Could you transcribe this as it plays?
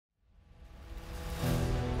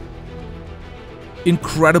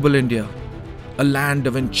Incredible India, a land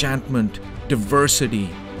of enchantment,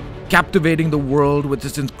 diversity, captivating the world with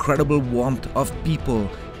its incredible warmth of people,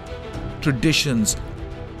 traditions,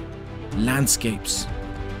 landscapes.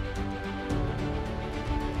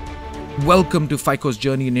 Welcome to FICO's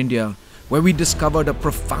journey in India, where we discovered a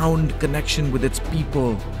profound connection with its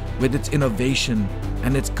people, with its innovation,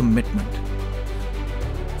 and its commitment.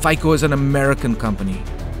 FICO is an American company,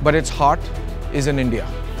 but its heart is in India.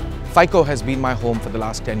 FICO has been my home for the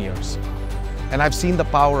last 10 years, and I've seen the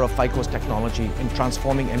power of FICO's technology in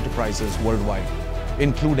transforming enterprises worldwide,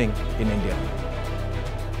 including in India.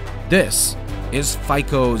 This is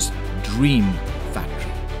FICO's Dream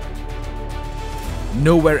Factory.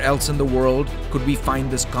 Nowhere else in the world could we find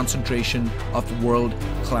this concentration of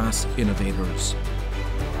world-class innovators.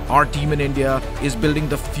 Our team in India is building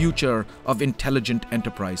the future of intelligent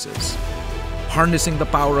enterprises, harnessing the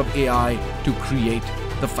power of AI to create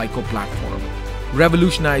the FICO platform,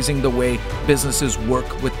 revolutionizing the way businesses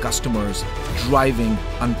work with customers, driving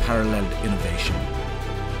unparalleled innovation.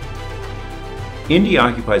 India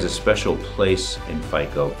occupies a special place in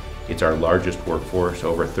FICO. It's our largest workforce.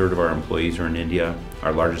 Over a third of our employees are in India.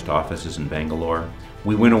 Our largest office is in Bangalore.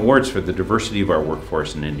 We win awards for the diversity of our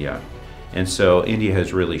workforce in India. And so India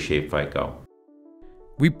has really shaped FICO.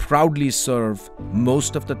 We proudly serve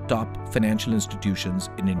most of the top financial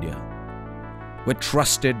institutions in India. We're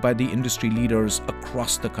trusted by the industry leaders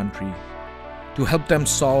across the country to help them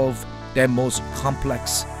solve their most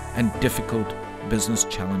complex and difficult business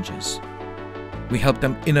challenges. We help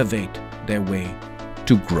them innovate their way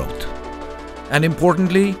to growth. And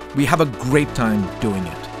importantly, we have a great time doing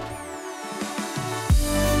it.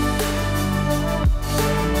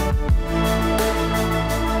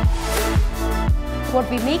 What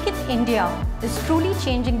we make in India is truly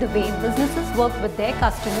changing the way businesses work with their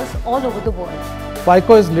customers all over the world.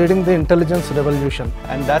 FICO is leading the intelligence revolution.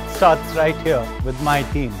 And that starts right here with my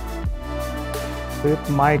team. With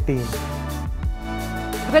my team.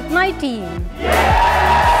 With my team.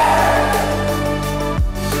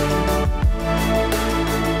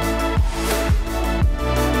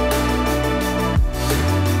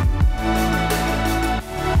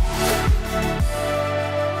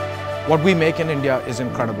 What we make in India is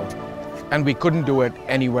incredible, and we couldn't do it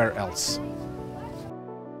anywhere else.